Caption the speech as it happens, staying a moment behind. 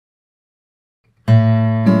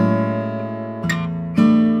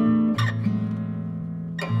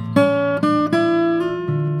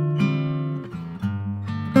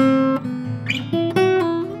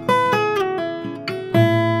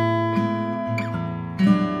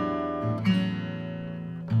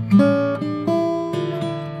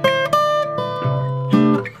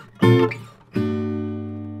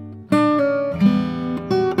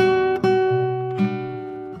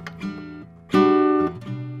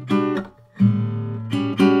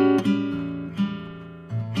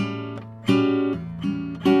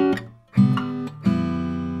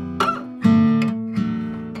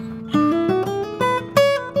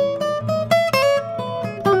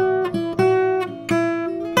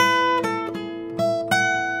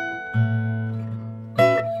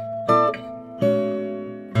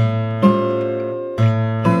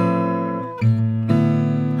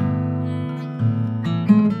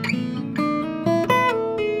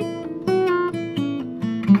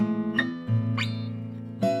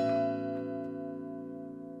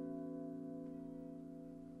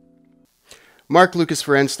Mark Lucas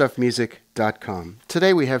for nstuffmusic.com.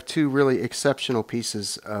 Today we have two really exceptional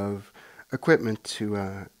pieces of equipment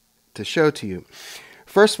to show to you.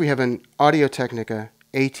 First, we have an Audio-Technica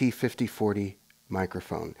AT5040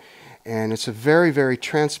 microphone, and it's a very, very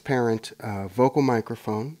transparent vocal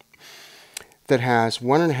microphone that has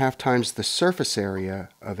 1.5 times the surface area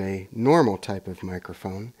of a normal type of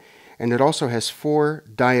microphone, and it also has 4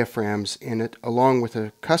 diaphragms in it, along with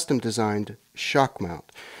a custom designed shock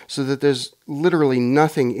mount, so that there's literally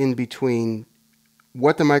nothing in between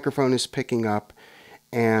what the microphone is picking up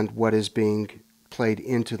and what is being played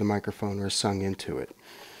into the microphone or sung into it.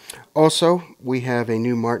 Also, we have a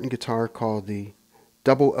new Martin guitar called the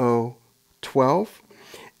 0012,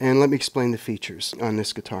 and let me explain the features on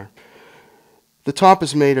this guitar. The top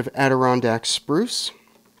is made of Adirondack Spruce.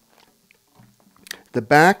 The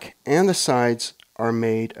back and the sides are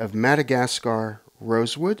made of Madagascar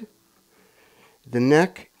Rosewood. The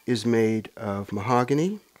neck is made of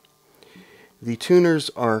mahogany. The tuners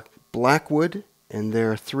are blackwood, and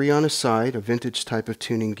there are 3 on a side, a vintage type of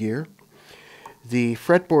tuning gear. The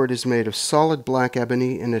fretboard is made of solid black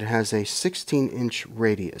ebony, and it has a 16-inch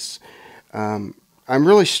radius. I'm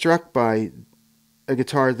really struck by a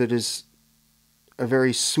guitar that is a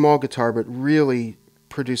very small guitar, but really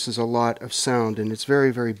produces a lot of sound, and it's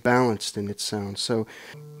very, very balanced in its sound. So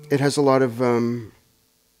it has a lot of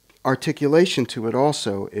articulation to it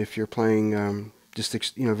also, if you're playing just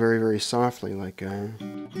very, very softly, like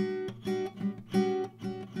and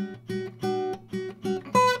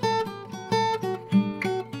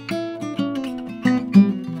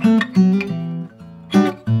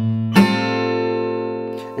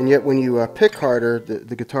yet when you pick harder,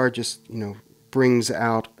 the guitar just brings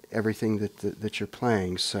out everything that you're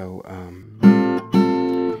playing. So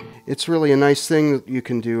it's really a nice thing that you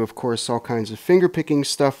can do, of course, all kinds of finger picking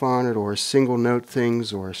stuff on it, or single note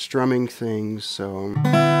things, or strumming things. So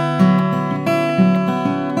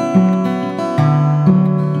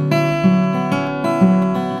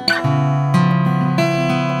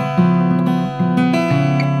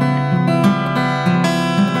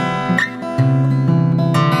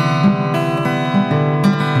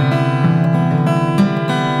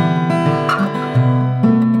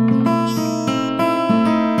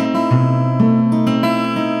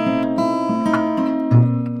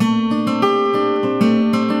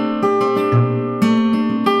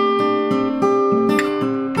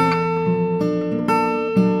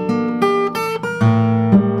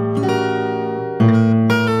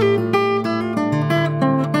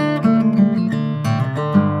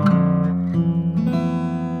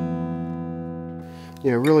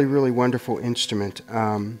yeah, really, really wonderful instrument.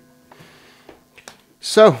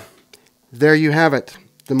 So, there you have it.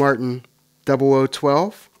 The Martin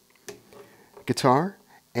 0012 guitar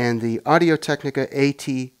and the Audio-Technica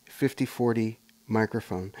AT5040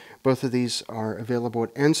 microphone. Both of these are available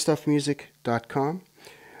at nstuffmusic.com.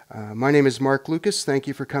 My name is Mark Lucas. Thank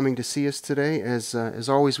you for coming to see us today. As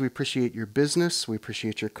always, we appreciate your business, we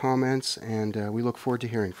appreciate your comments, and we look forward to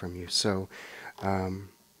hearing from you. So,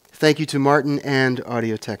 thank you to Martin and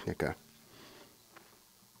Audio-Technica.